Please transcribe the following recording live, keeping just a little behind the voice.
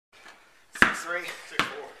6'3". 6'4".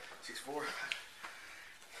 6'4".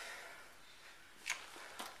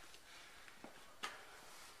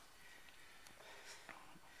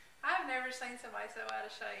 I've never seen somebody so out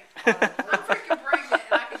of shape. I'm freaking pregnant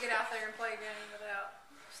and I could get out there and play a game without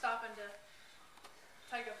stopping to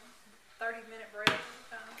take a 30-minute break every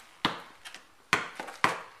time.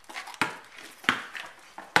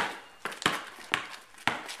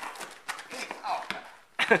 Oh,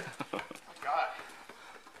 God.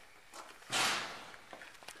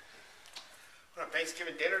 What a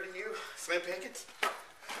Thanksgiving dinner to you, Slim Pickens?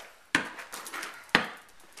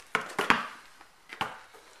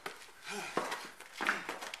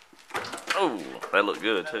 Oh, that looked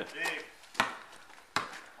good too. Big.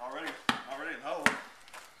 Already in hole.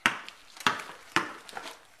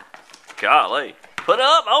 Golly. Put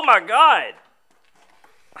up. Oh my God.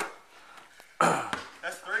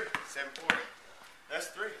 That's 3. 740. That's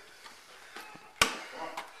 3.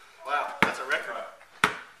 Wow, that's a record.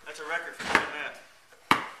 That's a record for doing that.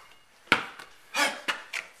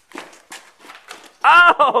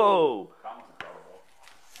 Oh.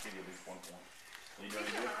 Give you at least 1 point. Are you He's doing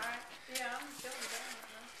doing good? alright. Yeah, I'm feeling good.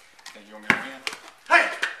 Think you want me to win? Hey!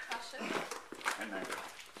 I should. And there.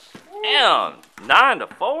 Damn. 9 to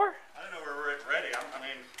 4. I didn't know we were ready. I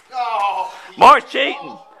mean, oh. Mark's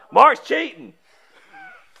cheating. Mark's cheating.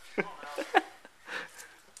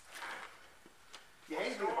 You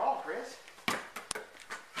handed me the ball, Chris.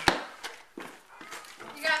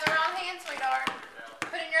 You got the wrong hand, sweetheart.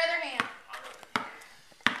 Put it in your other hand.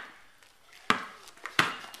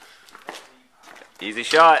 Easy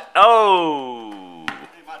shot. Oh.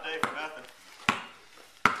 Ain't my day for nothing.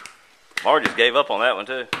 Mark just gave up on that one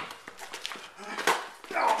too.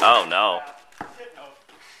 Oh no.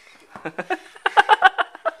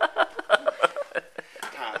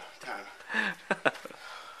 Time. I'm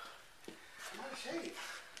out of shape.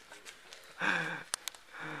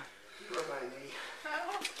 You rub my knee.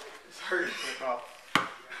 Oh. It's hurting to take off.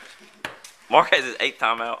 Mark has his 8th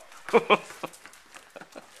timeout.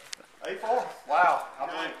 8-4. Wow. I'm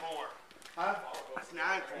 9-4. Huh? It's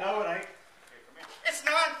 9-4. No, it ain't. It's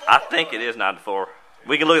 9-4. I think it is 9 to 4.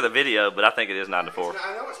 We can look at the video, but I think it is 9 to 4.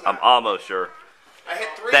 I know it's I'm 9. almost sure. I hit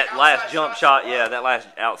 3 That last outside jump shots shot, in a row. yeah, that last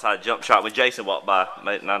outside jump shot when Jason walked by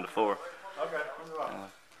made it 9 to 4. Okay. All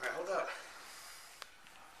right, hold up.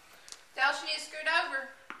 Dallas, you need to scoot over.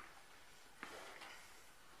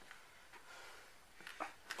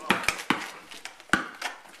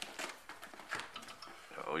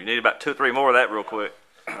 Oh, you need about 2 or 3 more of that real quick.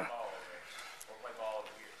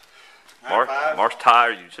 Mark's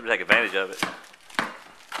tired. You should take advantage of it.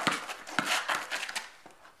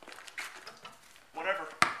 Whatever.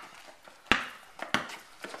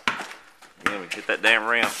 Yeah, we hit that damn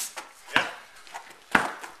rim. Yeah.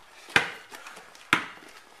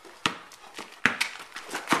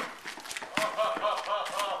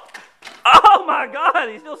 Oh my God,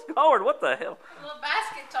 he still scored. What the hell? A little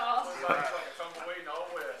basket toss. Tumbleweed all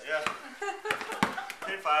west. Yeah.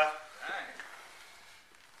 10-5. Dang.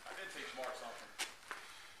 I did teach Mark something.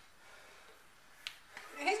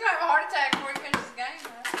 He's gonna have a heart attack before he finishes the game,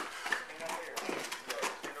 though. Stand over here.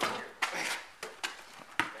 Stand over here.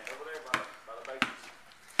 Stand over there by the bases.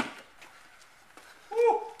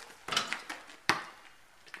 Woo!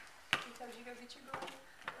 He told you to go get your glove.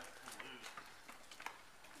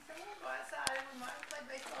 Come on, go outside. We might play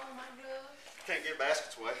baseball in my glove. Can't give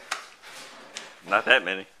baskets away. Not that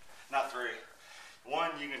many. Not 3.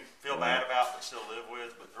 1 you can feel bad about but still live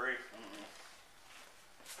with, but 3. 3's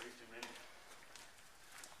too many.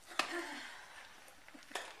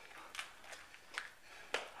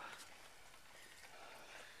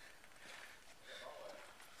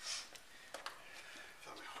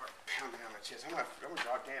 Felt my heart pounding on my chest. I'm gonna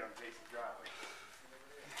drop dead on Jason's driveway.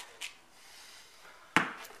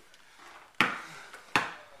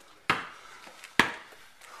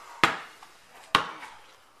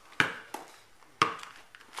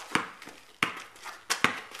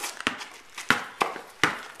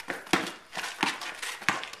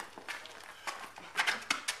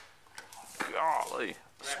 Golly.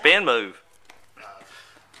 Spin move.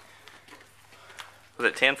 Was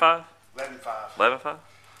it 10-5? 11-5. 11-5?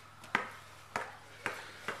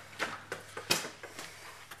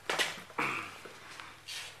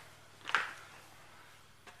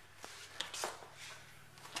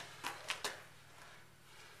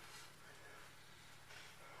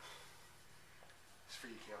 It's for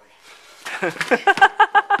you, Kelly.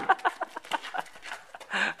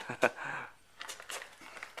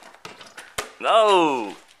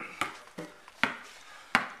 No.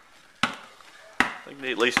 We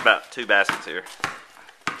need at least about 2 baskets here.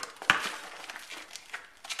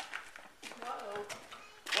 Well,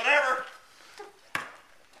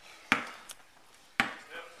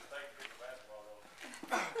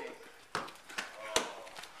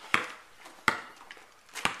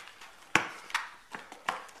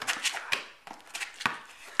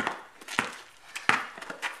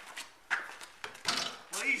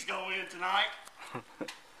 tonight.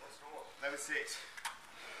 11-6.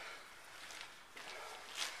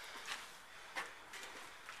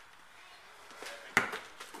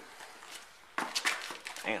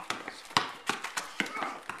 Damn.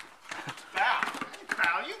 Foul.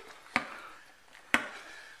 Foul you.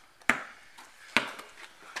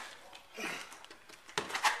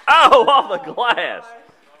 Oh, off the glass.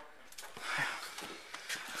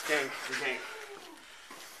 Okay, okay.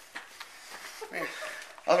 Man,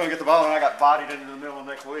 I was gonna get the ball and I got bodied into the middle of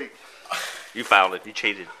next week. You fouled it. You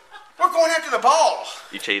cheated. We're going after the ball.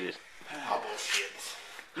 You cheated. Oh, bullshit.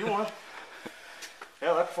 You won.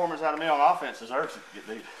 Yeah, that performance out of me on offense deserves to get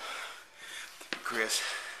beat. Chris,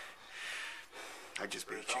 I just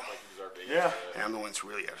beat you. Yeah. And I'm the one that's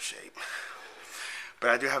really out of shape. But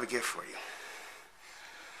I do have a gift for you.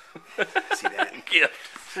 See that? Yeah.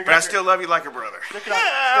 Stick But I up still love you like a brother. stick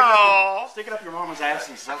it up your mama's ass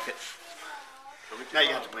and suck it. Now you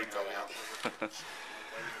have to bleep that out.